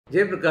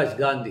Jayaprakash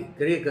Gandhi,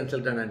 career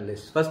consultant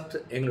analyst. First,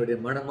 எங்களுடைய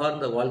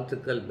மனமார்ந்த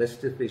வாழ்த்துக்கள்,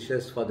 best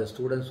wishes for the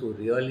students who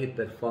really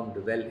performed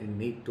well in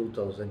NEET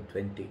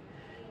 2020.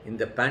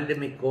 இந்த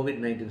pandemic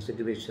COVID-19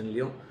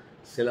 situationலையும்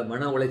சில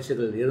மன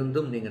உளைச்சல்கள்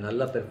இருந்தும் நீங்கள்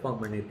நல்லா பெர்ஃபார்ம்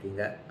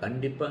பண்ணியிருக்கீங்க.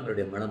 கண்டிப்பாக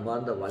எங்களுடைய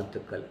மனமார்ந்த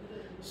வாழ்த்துக்கள்.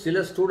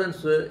 சில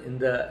ஸ்டூடெண்ட்ஸ்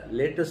இந்த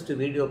லேட்டஸ்ட்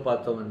வீடியோ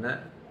பார்த்தோம்னா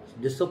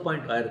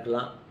டிஸப்பாயிண்ட்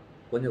ஆகிருக்கலாம்,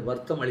 கொஞ்சம்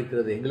வருத்தம்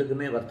அளிக்கிறது,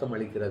 எங்களுக்குமே வருத்தம்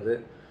அளிக்கிறது.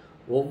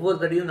 ஒவ்வொரு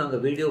தடையும்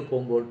நாங்கள் வீடியோ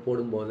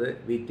போடும்போது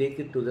we take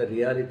it to the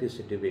reality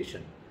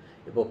situation.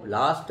 இப்போ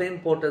லாஸ்ட் டைம்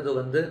போட்டது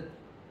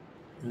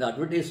இந்த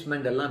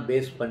அட்வர்டைஸ்மெண்ட் எல்லாம்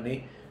பேஸ் பண்ணி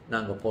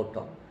நாங்கள்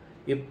போட்டோம்.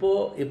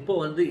 இப்போ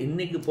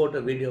இன்னைக்கு போட்ட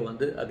வீடியோ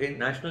அகைன்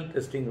நேஷ்னல்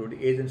டெஸ்டிங்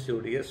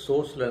ஏஜென்சியுடைய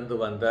சோர்ஸ்லேருந்து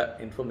வந்த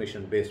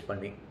இன்ஃபர்மேஷன் பேஸ்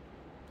பண்ணி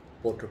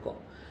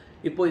போட்டிருக்கோம்.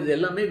 இப்போ இது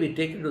எல்லாமே we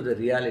take it to the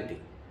reality.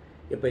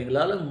 இப்போ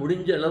எங்களால்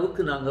முடிஞ்ச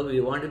அளவுக்கு நாங்கள் we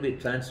want to be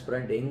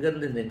transparent.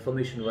 எங்கேருந்து இந்த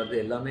இன்ஃபர்மேஷன் வருது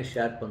எல்லாமே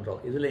ஷேர்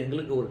பண்ணுறோம். இதில்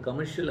எங்களுக்கு ஒரு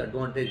கமர்ஷியல்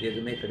அட்வான்டேஜ்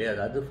எதுவுமே கிடையாது.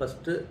 அது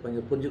ஃபஸ்ட்டு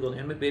கொஞ்சம்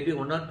புரிஞ்சுக்கோங்க. Maybe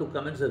 1 or 2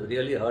 comments have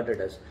really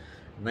hurted us.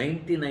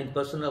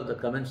 99% of the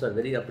comments are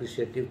very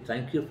appreciative.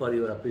 Thank you for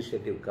your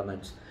appreciative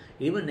comments.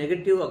 Even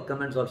negative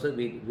comments also,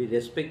 we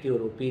respect your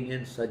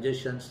opinions,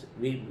 suggestions.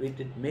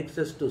 It makes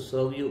us to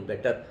serve you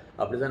better.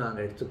 அப்படிதான்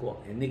நாங்கள்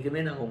எடுத்துக்குவோம். என்றைக்குமே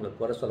நாங்கள் உங்களுக்கு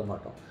குறை சொல்ல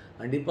மாட்டோம்.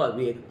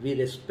 கண்டிப்பாக we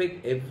respect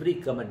every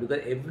comment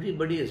because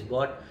everybody has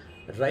got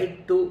right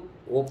to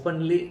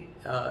openly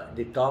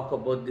talk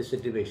about the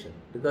situation.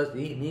 Because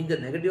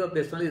நீங்கள் நெகட்டிவாக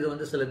பேசினாலும்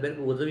இது சில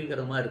பேருக்கு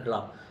உதவிகரமாக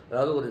இருக்கலாம்,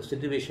 அதாவது ஒரு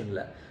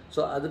சிச்சுவேஷனில்.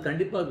 ஸோ அது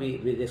கண்டிப்பாக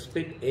we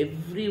respect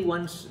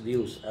everyone's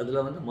views.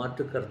 அதில்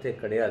மாற்று கருத்தே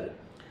கிடையாது.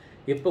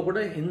 இப்போ கூட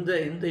இந்த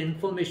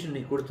இன்ஃபர்மேஷன்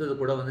நீங்கள் கொடுத்தது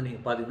கூட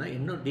நீங்கள் பார்த்தீங்கன்னா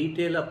இன்னும்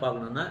டீட்டெயிலாக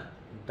பார்க்கணுன்னா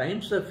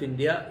டைம்ஸ் ஆஃப்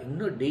இந்தியா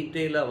இன்னும்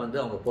டீட்டெயிலாக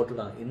அவங்க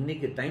போட்டிருக்காங்க.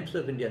 இன்றைக்கி times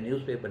of India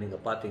news paper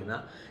நீங்கள் பார்த்தீங்கன்னா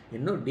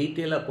இன்னும்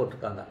டீட்டெயிலாக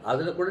போட்டிருக்காங்க.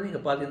 அதில் கூட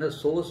நீங்கள் பார்த்தீங்கன்னா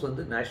சோர்ஸ்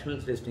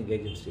நேஷ்னல் டெஸ்டிங்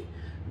ஏஜென்சி.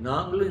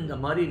 நாங்களும் இந்த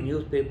மாதிரி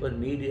news paper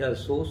media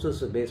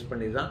sources base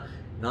பண்ணி தான்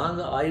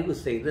நாங்கள் ஆய்வு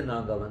செய்து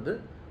நாங்கள்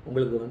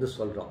உங்களுக்கு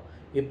சொல்கிறோம்.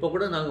 இப்போ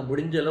கூட நாங்கள்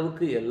முடிஞ்ச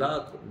அளவுக்கு எல்லா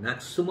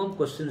மேக்ஸிமம்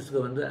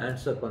கொஸ்டின்ஸுக்கு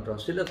ஆன்சர் பண்ணுறோம்.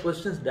 சில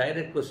கொஸ்டின்ஸ்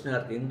டைரக்ட் கொஸ்டினாக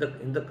இருக்குது.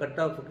 இந்த கட்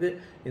ஆஃபுக்கு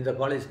இந்த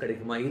காலேஜ்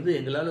கிடைக்குமா, இது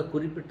எங்களால்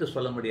குறிப்பிட்டு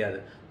சொல்ல முடியாது.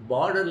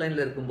 பார்டர்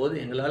லைனில் இருக்கும்போது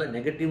எங்களால்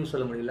நெகட்டிவும்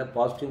சொல்ல முடியல,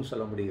 பாசிட்டிவும்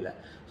சொல்ல முடியல.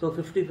 So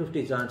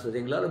 50-50 chances.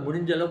 எங்களால்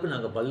முடிஞ்ச அளவுக்கு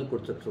நாங்கள் பதில்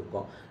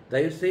கொடுத்துட்ருக்கோம்.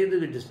 தயவுசெய்து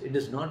it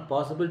is not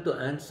possible to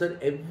answer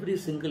every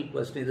single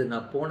question. இது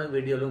நான் போன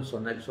வீடியோவிலும்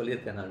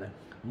சொல்லியிருக்கேன். நான்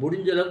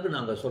முடிஞ்ச அளவுக்கு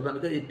நாங்கள் சொல்கிறோம்.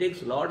 Because it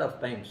takes lot of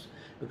times.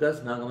 Because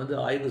நாங்கள்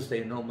ஆய்வு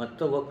செய்யணும்,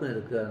 மற்ற ஒர்க்கும்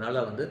இருக்குது. அதனால்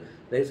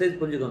தயவுசெய்து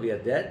புரிஞ்சுக்கோங்க, we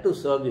are there to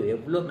serve you.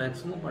 எவ்வளோ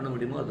மேக்ஸிமம் பண்ண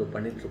முடியுமோ அது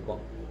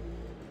பண்ணிகிட்ருக்கோம்.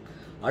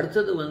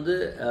 அடுத்தது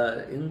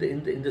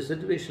இந்த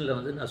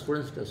சுச்சுவேஷனில் நான்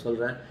ஸ்டூடெண்ட்ஸ்கிட்ட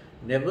சொல்கிறேன்,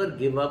 never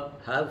give up,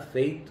 have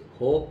faith,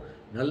 hope.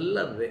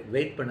 நல்லா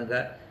வெயிட்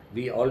பண்ணுங்கள்.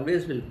 we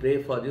always will pray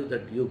for you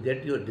that you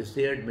get your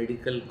desired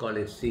medical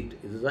college seat.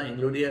 இதுதான்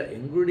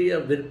எங்களுடைய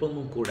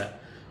விருப்பமும் கூட.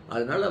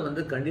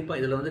 அதனால் கண்டிப்பாக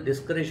இதில்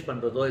டிஸ்கரேஜ்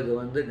பண்ணுறதோ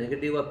இது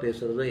நெகட்டிவாக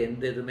பேசுகிறதோ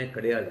எந்த இதுவுமே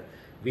கிடையாது.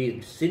 we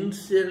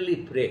sincerely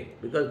pray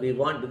because we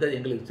want, because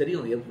எங்களுக்கு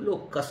தெரியும் எவ்வளோ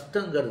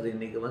கஷ்டங்கிறது.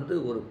 இன்றைக்கி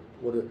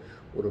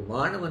ஒரு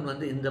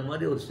மாணவன் இந்த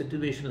மாதிரி ஒரு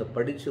சிச்சுவேஷனில்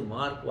படித்து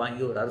மார்க்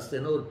வாங்கி ஒரு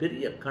அரசு ஒரு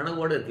பெரிய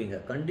கனவோடு இருக்கீங்க.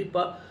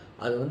 கண்டிப்பாக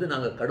அது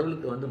நாங்கள்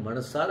கடவுளுக்கு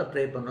மனசார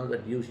ப்ரே பண்ணோம்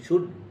that you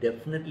should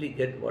definitely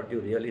get what you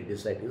really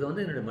decide. இது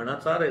என்னுடைய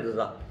மனசார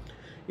இதுதான்.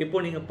 இப்போ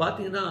நீங்கள்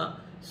பார்த்தீங்கன்னா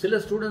சில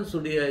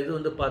ஸ்டூடெண்ட்ஸுடைய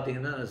இது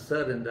பார்த்தீங்கன்னா,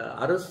 சார் இந்த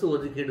அரசு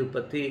ஒதுக்கீடு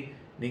பற்றி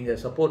நீங்கள்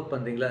சப்போர்ட்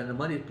பண்ணுறீங்களா, இந்த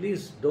மாதிரி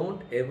please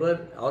don't ever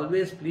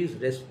always please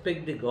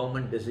respect the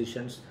government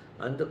decisions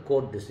and the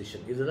court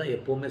decision. இதுதான்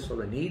எப்போவுமே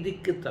சொல்லுவோம்,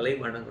 நீதிக்கு தலை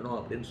வணங்கணும்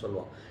அப்படின்னு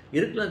சொல்லுவோம்.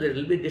 இருக்கலாம், there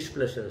will be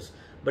displeasures,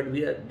 but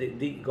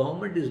the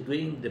government is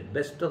doing the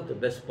best of the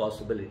best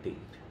possibility.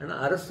 ஆனால்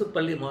அரசு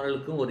பள்ளி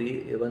மாணவர்களுக்கும் ஒரு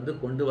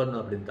கொண்டு வரணும்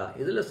அப்படின்னு தான்.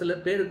 இதில் சில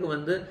பேருக்கு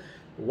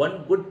one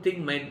good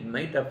thing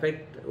might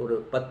affect, ஒரு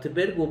 10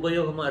 பேருக்கு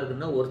உபயோகமாக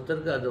இருக்குன்னா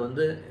ஒருத்தருக்கு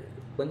அது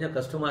கொஞ்சம்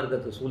கஷ்டமாக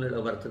இருக்கிறது சூழ்நிலை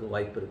வரத்துக்கு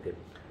வாய்ப்பு இருக்குது.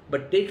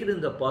 But take it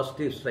in the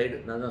positive side.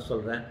 நான் தான்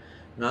சொல்கிறேன்,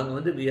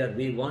 நாங்கள்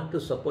we want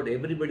to support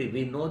everybody.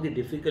 We know the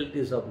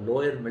difficulties of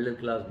lower middle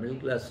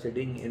class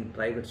studying in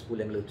private school.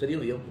 எங்களுக்கு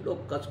தெரியும் எவ்வளோ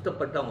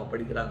கஷ்டப்பட்டு அவங்க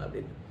படிக்கிறாங்க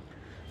அப்படின்னு.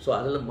 ஸோ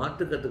அதில்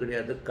மாற்றுக்கிறது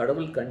கிடையாது.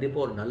 கடவுள்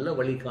கண்டிப்பாக ஒரு நல்ல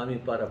வழி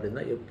காமிப்பார்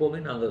அப்படின்னா எப்போவுமே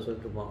நாங்கள்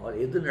சொல்லிட்டுருப்போம்.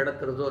 எது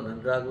நடக்கிறதோ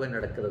நன்றாகவே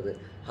நடக்கிறது.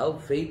 Have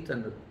faith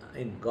and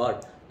in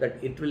God that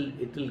it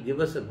will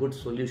give as a good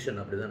solution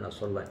அப்படி தான் நான்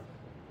சொல்வேன்.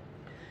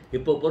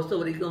 இப்போ பொறுத்த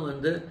வரைக்கும்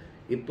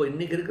இப்போ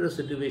இன்றைக்கி இருக்கிற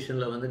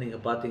சுச்சுவேஷனில்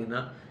நீங்கள்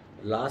பார்த்தீங்கன்னா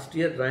last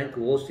year rank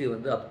OC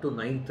up to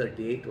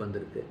 938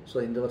 வந்திருக்கு. ஸோ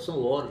இந்த வருஷம்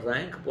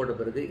ரேங்க் போட்ட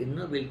பிறகு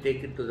இன்னும் will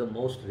take it to the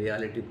most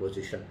reality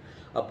position.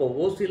 அப்போ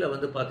ஓசியில்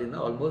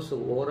பார்த்தீங்கன்னா ஆல்மோஸ்ட்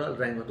ஓவரால்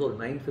ரேங்க் ஒரு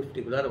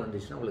 950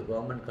 வந்துச்சுன்னா உங்களுக்கு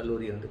கவர்மெண்ட்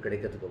கல்லூரி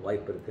கிடைக்கிறதுக்கு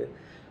வாய்ப்பு இருக்குது.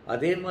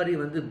 அதே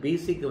மாதிரி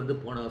பிசிக்கு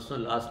போன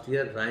வருஷம் லாஸ்ட்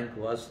இயர் ரேங்க்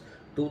வாஸ்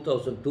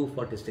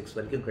 2246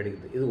 வரைக்கும்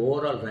கிடைக்குது. இது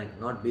overall rank,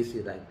 not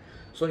PC rank.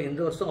 So இந்த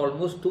வருஷம்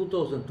ஆல்மோஸ்ட்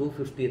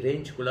 2250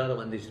 ரேஞ்சுக்குள்ளார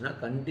வந்துச்சுன்னா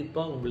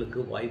கண்டிப்பாக உங்களுக்கு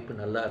வாய்ப்பு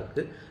நல்லா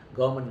இருக்குது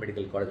கவர்மெண்ட்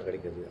மெடிக்கல் காலேஜ்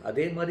கிடைக்கிறது.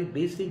 அதே மாதிரி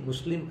பிசி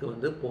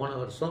முஸ்லீமுக்கு போன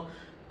வருஷம்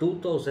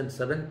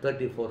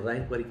 2734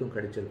 ரேங்க் வரைக்கும்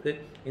கிடைச்சிருக்கு.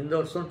 இந்த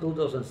வருஷம்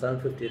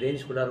 2750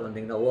 ரேஞ்சுக்குள்ளார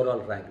வந்தீங்கன்னா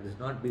overall rank, it is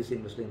not PC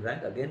Muslim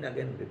rank, again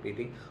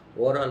repeating,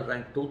 overall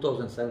rank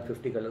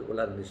 2750 உள்ள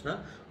இருந்துச்சுன்னா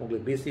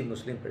உங்களுக்கு பிசி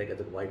முஸ்லீம்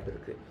கிடைக்கிறதுக்கு வாய்ப்பு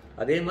இருக்குது.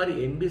 அதே மாதிரி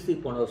எம்பிசி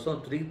போன வருஷம்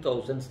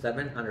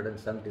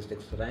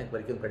 3776 ரேங்க்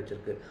வரைக்கும்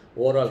கிடைச்சிருக்கு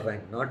overall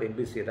rank, not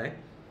MBC rank.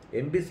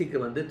 எம்பிசிக்கு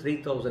வந்து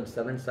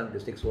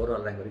 3776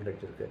 ஓவரால் ரேங்க் வரைக்கும்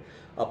கிடைச்சிருக்கு.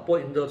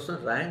 அப்போது இந்த வருஷம்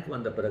ரேங்க்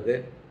வந்த பிறகு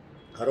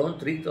அரௌண்ட்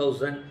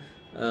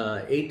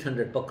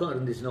 3800 பக்கம்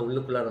இருந்துச்சுன்னா,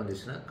 உள்ளுக்குள்ளார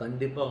இருந்துச்சுன்னா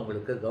கண்டிப்பாக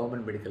உங்களுக்கு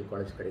கவர்மெண்ட் மெடிக்கல்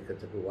காலேஜ்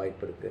கிடைக்கிறதுக்கு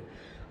வாய்ப்பு இருக்குது.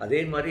 அதே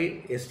மாதிரி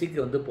எஸ்டிக்கு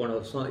வந்து போன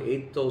வருஷம்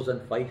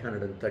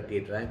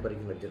 8538 ரேங்க்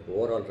வரைக்கும் கிடைச்சிருக்கு,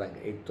 ஓவரால் ரேங்க்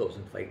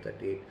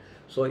 8538.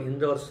 ஸோ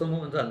இந்த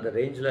வருஷமும் வந்து அந்த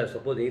ரேஞ்சில்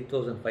சப்போஸ்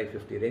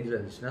 8550 ரேஞ்சில்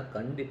இருந்துச்சுன்னா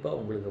கண்டிப்பாக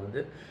உங்களுக்கு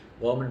வந்து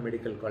கவர்மெண்ட்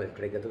மெடிக்கல் காலேஜ்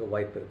கிடைக்கிறதுக்கு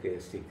வாய்ப்பு இருக்குது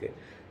எஸ்டிக்கு.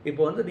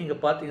 இப்போ வந்து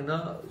நீங்கள் பார்த்தீங்கன்னா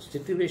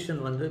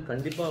சிச்சுவேஷன் வந்து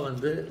கண்டிப்பாக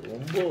வந்து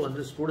ரொம்ப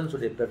வந்து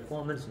ஸ்டூடெண்ட்ஸுடைய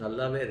பெர்ஃபார்மன்ஸ்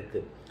நல்லாவே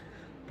இருக்குது.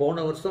 போன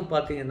வருஷம்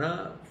பார்த்தீங்கன்னா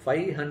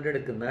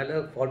 500க்கு மேலே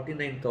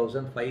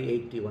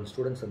 49,581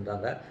 ஸ்டூடெண்ட்ஸ்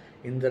இருந்தாங்க.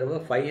 இந்த தடவை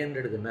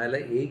 500க்கு மேலே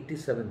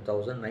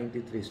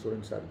 87,093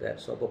 ஸ்டூடெண்ட்ஸ் இருந்தார்.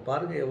 ஸோ அப்போ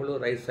பாருங்கள் எவ்வளோ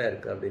ரைஸ்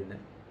ஆகிருக்கு அப்படின்னு.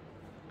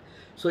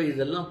 ஸோ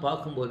இதெல்லாம்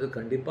பார்க்கும்போது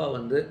கண்டிப்பாக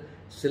வந்து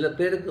சில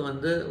பேருக்கு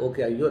வந்து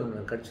ஓகே ஐயோ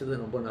நம்மளுக்கு கிடச்சது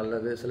ரொம்ப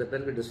நல்லது, சில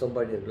பேருக்கு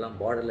டிசப்பாயிண்ட் இருக்கலாம்,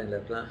 பார்டர் லைனில்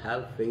இருக்கலாம்.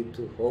 Have faith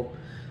to hope.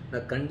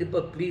 நான்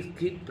கண்டிப்பாக please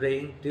keep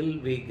praying till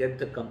we get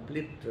the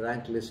complete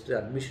rank list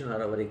admission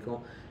ஆகிற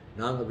வரைக்கும்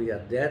நாங்கள் we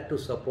are there to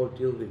support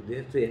you, we are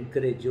there to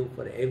encourage you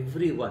for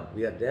everyone,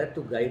 we are there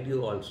to guide you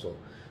also.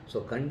 So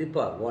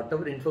கண்டிப்பாக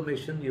whatever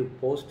information you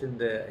post in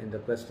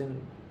the question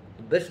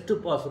best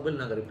possible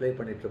நாங்கள் reply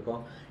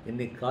பண்ணிகிட்ருக்கோம்.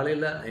 இன்றைக்கி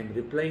காலையில் I am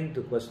replying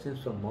to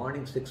questions from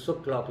morning 6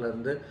 o'clock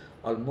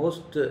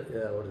almost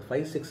ஒரு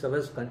 5-6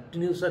 hours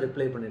கண்டினியூஸாக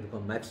reply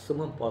பண்ணியிருக்கோம்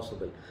maximum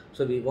possible.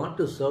 So we want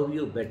to serve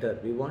you better,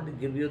 we want to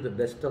give you the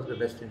best of the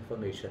best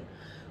information.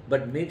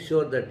 But make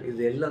sure that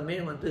இது எல்லாமே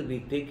வந்து we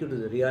take you to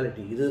the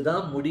reality.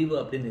 இதுதான் முடிவு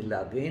அப்படின்னு இல்லை.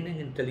 Again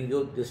in telling you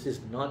this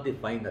is not the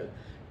final.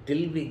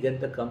 Till we get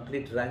the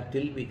complete rank,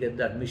 till we get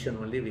the admission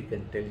only we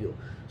can tell you.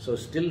 So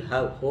still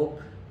have hope,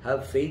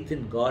 have faith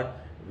in God.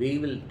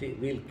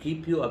 We'll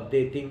keep you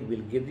updating,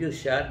 we'll give you,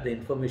 share the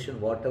information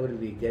whatever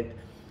we get.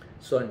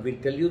 So and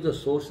we'll tell you the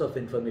source of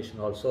information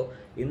also.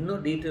 In no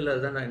detail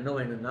other than I know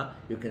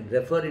you can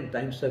refer in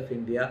Times of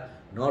India,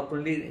 not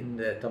only in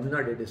the Tamil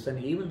Nadu edition,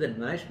 even the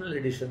national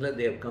edition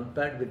they have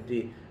compared with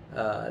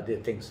the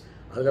things.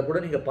 அதில் கூட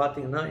நீங்கள்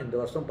பார்த்தீங்கன்னா இந்த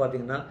வருஷம்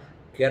பார்த்தீங்கன்னா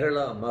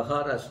Kerala,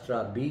 Maharashtra,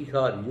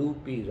 Bihar,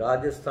 UP,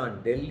 Rajasthan,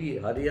 Delhi,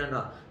 Haryana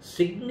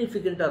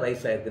சிக்னிஃபிகண்ட்டாக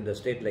rice ஆகிருக்கு இந்த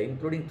ஸ்டேட்டில்,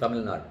 including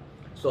Tamil Nadu.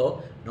 So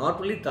not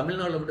only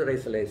தமிழ்நாட்டில் மட்டும்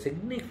ரைஸ் இல்லை,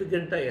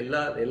 சிக்னிஃபிகண்ட்டாக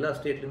எல்லா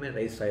ஸ்டேட்லையுமே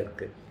ரைஸ்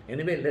ஆகிருக்கு.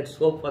 Anyway let's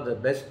hope for the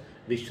best.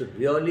 We should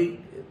really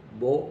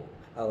bow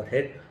our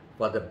head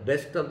for the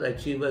best of the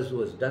achievers who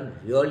has done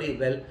really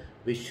well.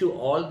 Wish you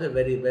all the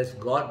very best.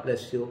 God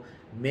bless you.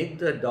 Make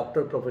the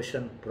doctor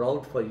profession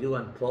proud for you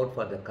and proud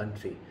for the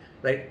country.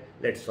 Right?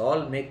 Let's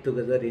all make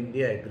together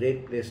India a great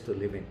place to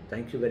live in.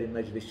 Thank you very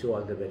much. Wish you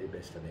all the very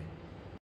best again.